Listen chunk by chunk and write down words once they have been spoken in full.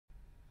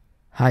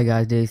Hi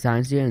guys, Daily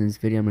Science here. In this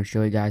video I'm going to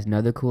show you guys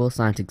another cool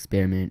science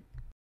experiment.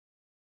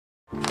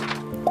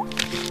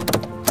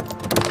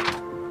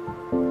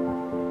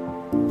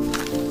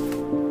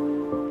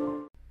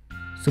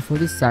 So for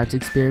this science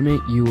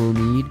experiment you will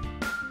need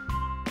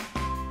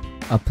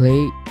a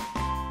plate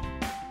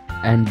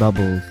and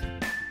bubbles.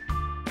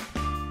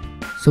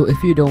 So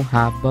if you don't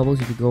have bubbles,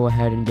 you can go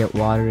ahead and get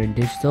water and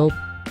dish soap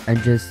and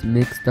just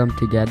mix them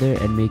together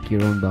and make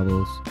your own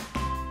bubbles.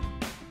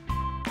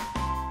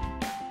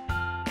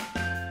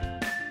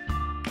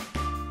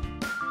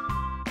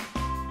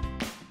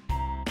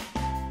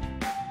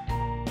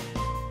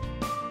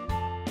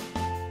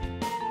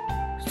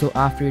 So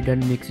after you're done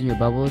mixing your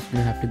bubbles,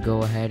 you're gonna have to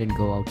go ahead and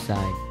go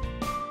outside.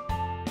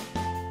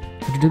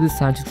 So to do this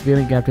science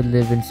experiment, you have to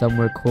live in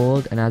somewhere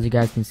cold, and as you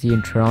guys can see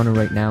in Toronto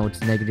right now, it's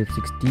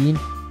 -16,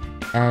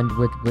 and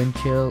with wind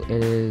chill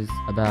it is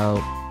about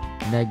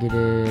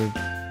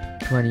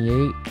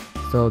 -28.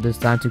 So this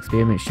science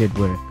experiment should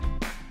work.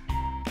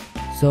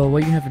 So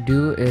what you have to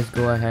do is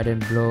go ahead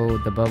and blow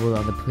the bubble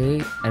on the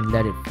plate and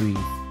let it freeze.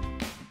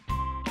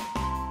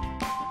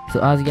 So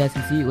as you guys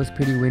can see, it was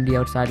pretty windy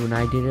outside when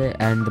I did it,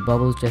 and the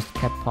bubbles just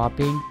kept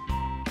popping.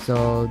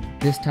 So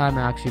this time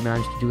I actually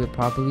managed to do it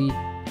properly,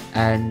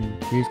 and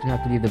you're just gonna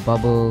have to leave the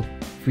bubble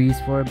freeze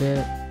for a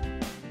bit.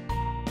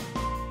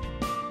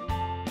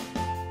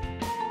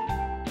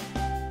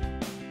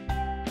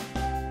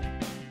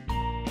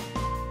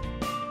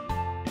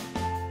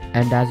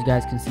 And as you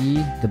guys can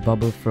see, the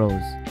bubble froze.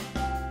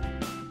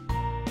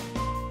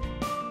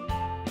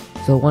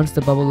 So once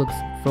the bubble looks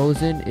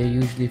frozen, it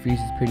usually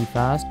freezes pretty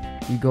fast.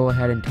 You go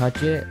ahead and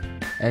touch it,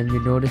 and you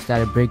notice that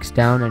it breaks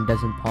down and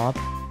doesn't pop,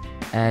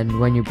 and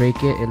when you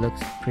break it, it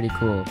looks pretty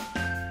cool.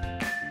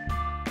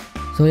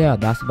 So yeah,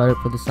 that's about it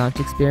for the science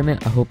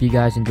experiment. I hope you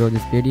guys enjoyed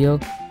this video.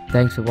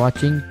 Thanks for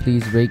watching.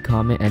 Please rate,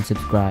 comment, and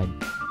subscribe.